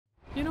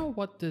You know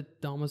what the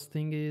dumbest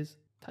thing is?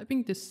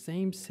 Typing the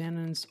same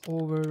sentence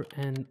over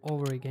and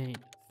over again.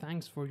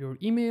 Thanks for your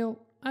email,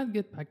 I'll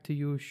get back to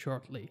you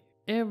shortly.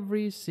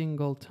 Every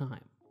single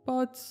time.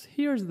 But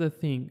here's the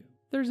thing.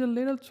 There's a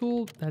little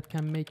tool that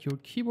can make your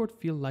keyboard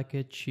feel like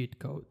a cheat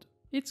code.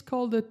 It's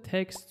called a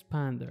text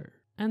expander.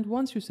 And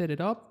once you set it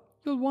up,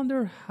 you'll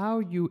wonder how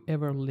you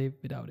ever live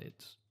without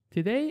it.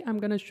 Today, I'm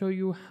gonna show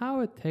you how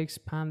a text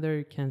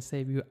expander can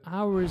save you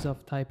hours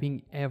of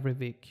typing every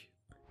week.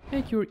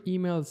 Make your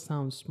email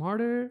sound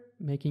smarter,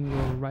 making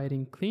your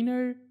writing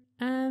cleaner,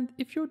 and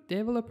if you're a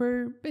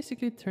developer,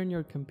 basically turn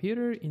your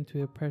computer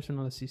into a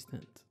personal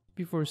assistant.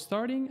 Before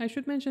starting, I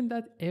should mention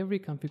that every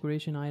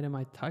configuration item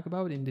I talk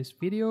about in this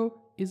video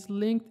is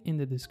linked in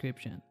the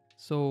description.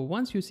 So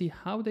once you see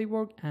how they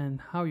work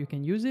and how you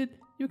can use it,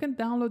 you can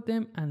download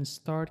them and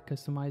start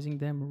customizing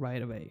them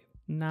right away.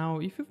 Now,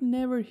 if you've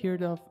never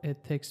heard of a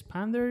text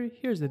expander,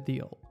 here's the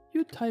deal.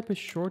 You type a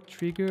short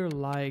trigger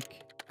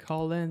like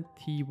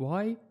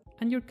 :ty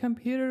and your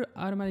computer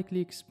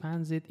automatically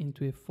expands it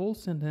into a full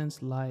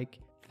sentence like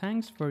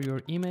 "Thanks for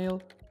your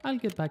email, I'll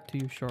get back to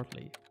you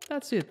shortly."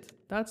 That's it.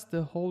 That's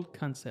the whole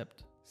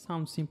concept.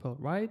 Sounds simple,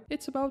 right?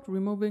 It's about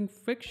removing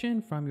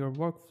friction from your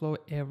workflow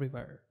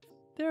everywhere.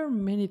 There are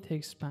many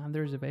text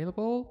expanders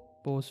available,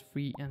 both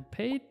free and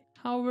paid.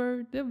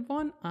 However, the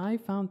one I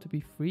found to be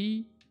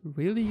free,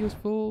 really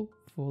useful,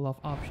 full of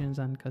options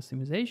and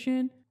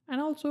customization, and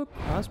also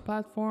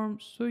cross-platform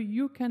so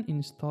you can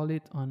install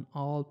it on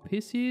all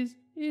PCs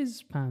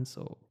is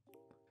Espanso.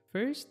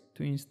 First,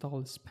 to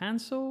install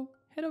Espanso,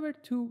 head over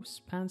to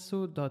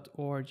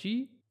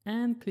espanso.org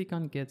and click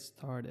on Get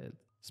Started.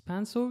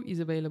 Espanso is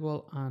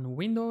available on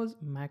Windows,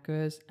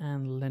 macOS,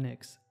 and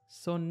Linux,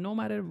 so no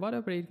matter what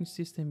operating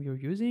system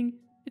you're using,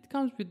 it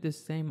comes with the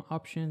same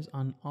options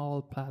on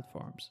all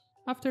platforms.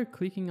 After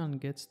clicking on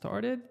Get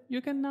Started,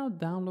 you can now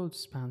download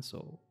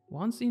Espanso.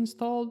 Once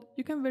installed,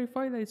 you can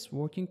verify that it's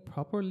working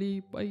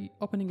properly by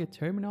opening a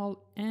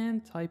terminal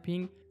and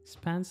typing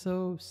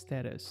Espanso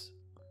status.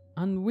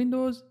 On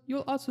Windows,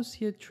 you'll also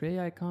see a tray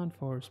icon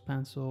for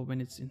Espanso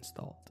when it's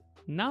installed.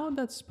 Now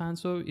that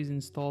Espanso is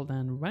installed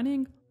and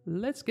running,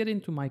 let's get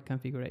into my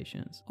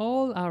configurations.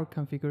 All our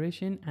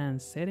configuration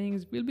and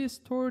settings will be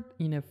stored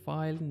in a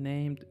file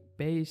named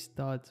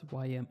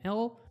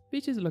base.yml,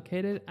 which is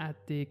located at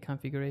the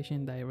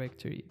configuration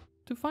directory.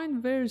 To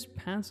find where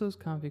Espanso's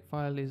config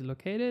file is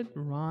located,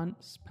 run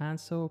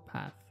spanso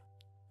path.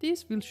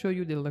 This will show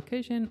you the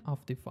location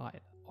of the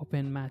file.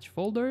 Open match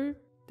folder,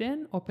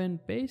 then open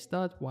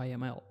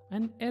base.yml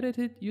and edit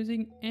it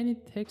using any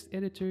text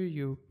editor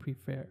you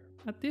prefer.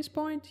 At this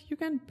point, you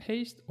can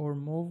paste or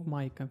move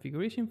my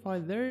configuration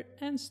file there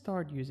and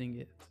start using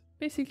it.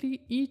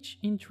 Basically, each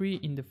entry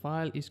in the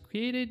file is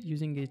created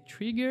using a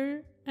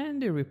trigger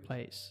and a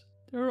replace.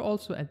 There are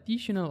also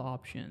additional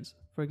options.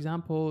 For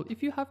example,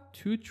 if you have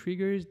two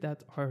triggers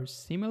that are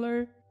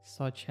similar,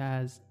 such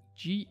as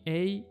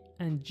GA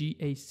and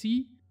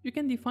GAC, you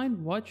can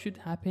define what should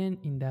happen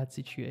in that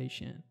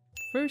situation.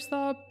 First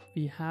up,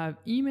 we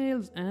have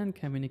emails and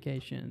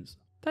communications.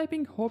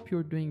 Typing "hope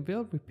you're doing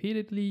well"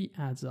 repeatedly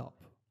adds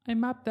up. I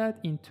mapped that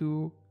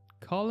into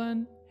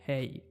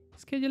 :hey.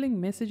 Scheduling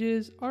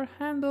messages are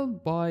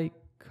handled by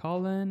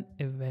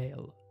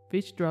 :avail,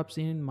 which drops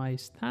in my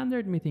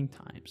standard meeting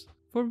times.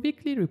 For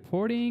weekly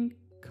reporting,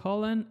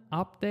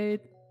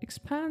 :update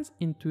expands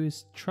into a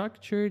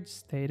structured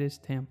status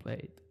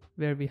template,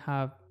 where we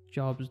have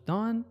jobs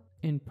done,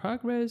 in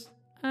progress,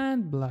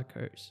 and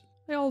blockers.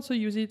 I also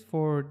use it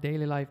for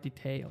daily life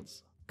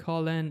details.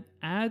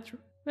 :add,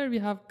 where we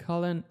have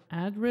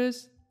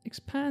 :address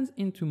expands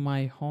into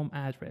my home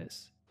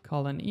address.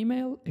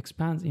 :email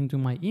expands into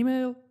my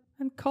email,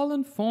 and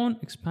 :phone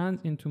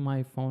expands into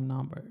my phone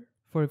number.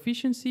 For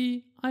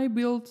efficiency, I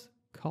built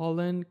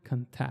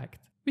 :contact,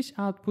 which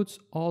outputs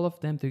all of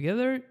them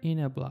together in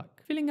a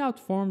block. Filling out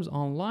forms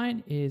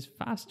online is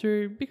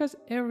faster because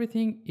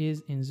everything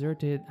is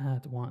inserted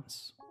at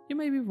once. You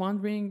may be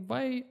wondering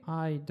why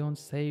I don't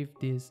save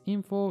this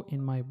info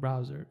in my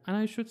browser, and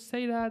I should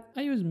say that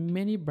I use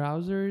many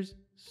browsers,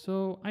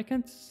 so I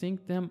can't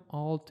sync them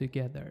all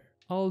together.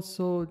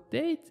 Also,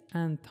 date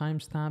and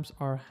timestamps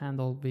are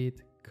handled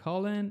with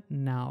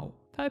 :now.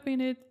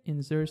 Typing it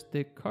inserts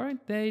the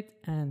current date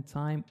and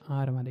time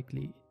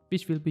automatically,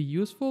 which will be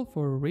useful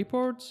for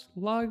reports,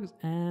 logs,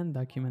 and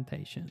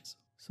documentations.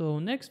 So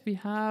next we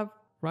have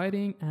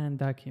writing and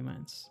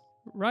documents.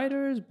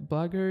 Writers,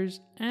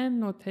 bloggers, and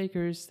note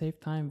takers save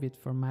time with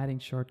formatting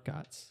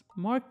shortcuts.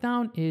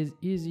 Markdown is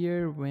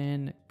easier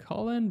when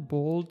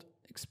 :bold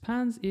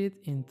expands it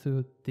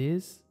into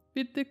this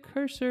with the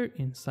cursor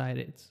inside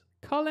it.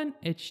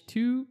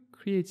 :h2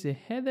 creates a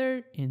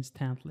header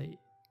instantly.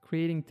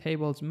 Creating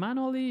tables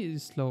manually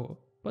is slow,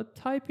 but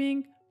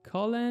typing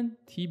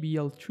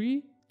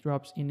 :tbl3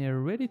 drops in a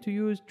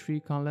ready-to-use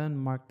 3-column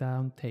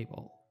markdown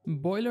table.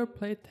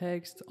 Boilerplate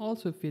text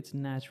also fits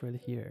naturally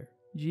here.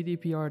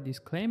 GDPR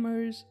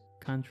disclaimers,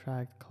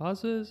 contract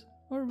clauses,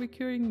 or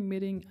recurring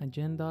meeting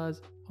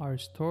agendas are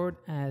stored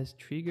as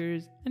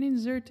triggers and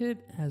inserted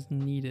as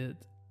needed.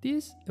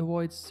 This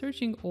avoids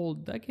searching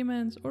old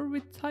documents or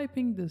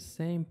retyping the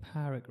same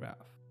paragraph.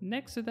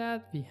 Next to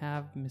that, we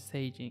have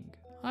messaging.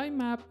 I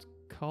mapped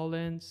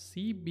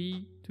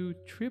 :CB to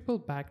triple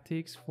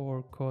backticks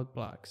for code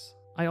blocks.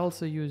 I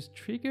also use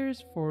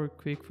triggers for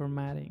quick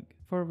formatting.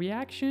 For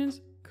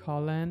reactions,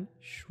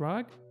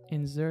 :shrug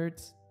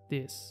inserts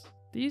this.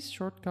 These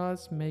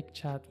shortcuts make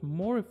chat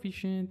more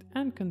efficient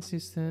and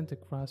consistent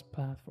across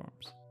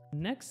platforms.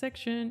 Next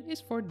section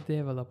is for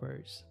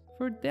developers.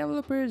 For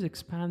developers,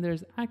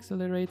 expanders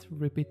accelerate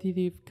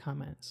repetitive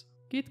commands.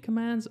 Git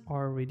commands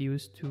are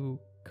reduced to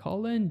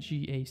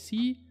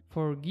 :GAC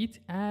for git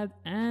add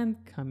and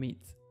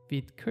commit,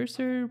 with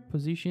cursor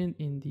positioned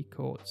in the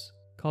codes,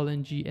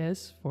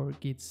 :GS for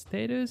git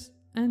status,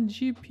 and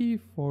GP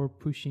for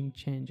pushing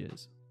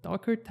changes.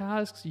 Docker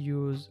tasks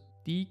use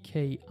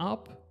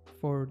dk-up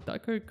for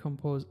Docker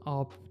Compose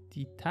up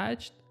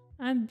detached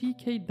and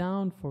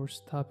dk-down for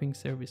stopping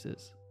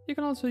services. You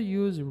can also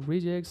use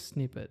regex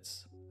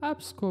snippets.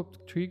 App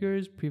scope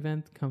triggers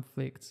prevent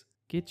conflicts.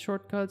 Git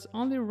shortcuts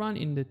only run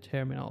in the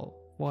terminal,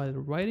 while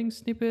writing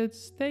snippets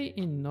stay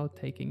in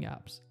note-taking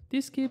apps.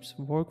 This keeps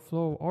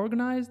workflow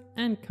organized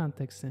and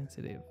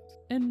context-sensitive.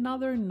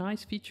 Another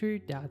nice feature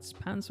that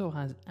Espanso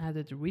has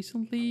added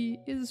recently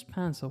is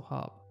Espanso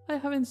Hub. I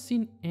haven't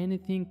seen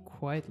anything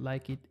quite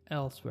like it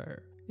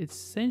elsewhere. It's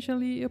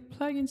essentially a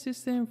plugin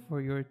system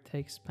for your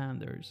text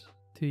expanders.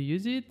 To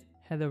use it,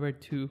 head over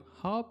to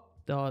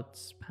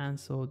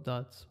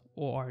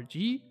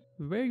hub.spanso.org,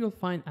 where you'll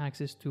find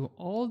access to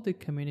all the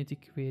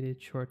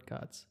community-created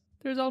shortcuts.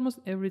 There's almost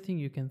everything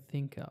you can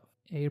think of.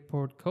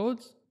 Airport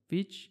codes,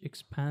 which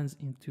expands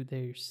into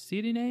their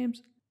city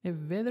names, a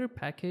weather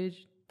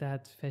package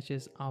that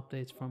fetches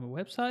updates from a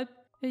website,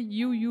 a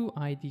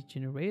UUID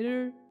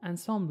generator, and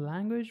some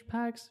language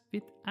packs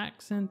with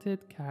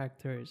accented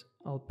characters,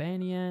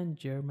 Albanian,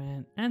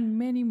 German, and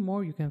many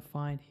more you can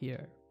find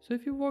here. So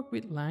if you work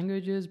with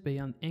languages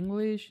beyond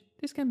English,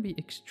 this can be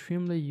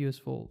extremely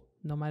useful,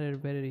 no matter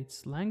whether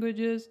it's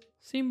languages,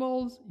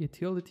 symbols,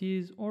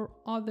 utilities, or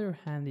other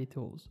handy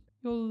tools.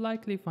 You'll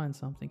likely find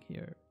something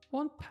here.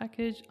 One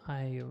package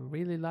I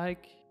really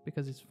like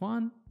because it's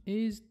fun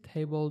is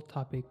table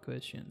topic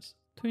questions.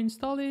 To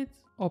install it,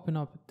 open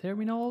up a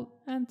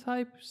terminal and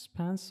type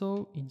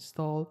Espanso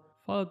install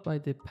followed by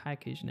the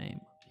package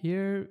name.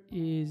 Here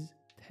is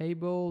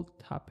table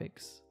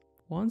topics.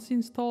 Once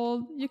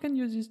installed, you can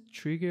use this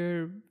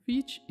trigger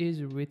which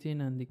is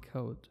written on the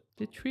code.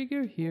 The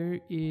trigger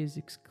here is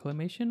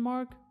exclamation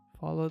mark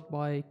followed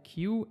by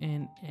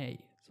Q&A.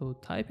 So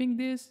typing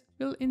this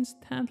will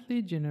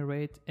instantly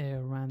generate a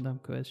random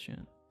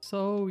question.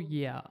 So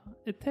yeah,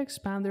 a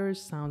text expander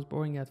sounds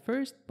boring at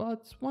first,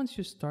 but once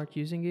you start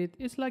using it,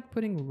 it's like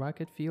putting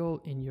rocket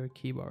fuel in your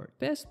keyboard.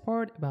 Best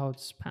part about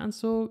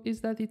Espanso is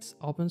that it's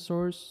open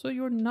source, so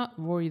you're not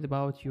worried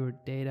about your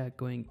data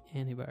going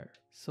anywhere.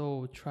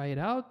 So try it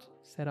out,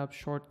 set up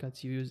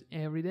shortcuts you use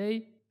every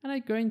day, and I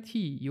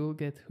guarantee you'll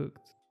get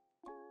hooked.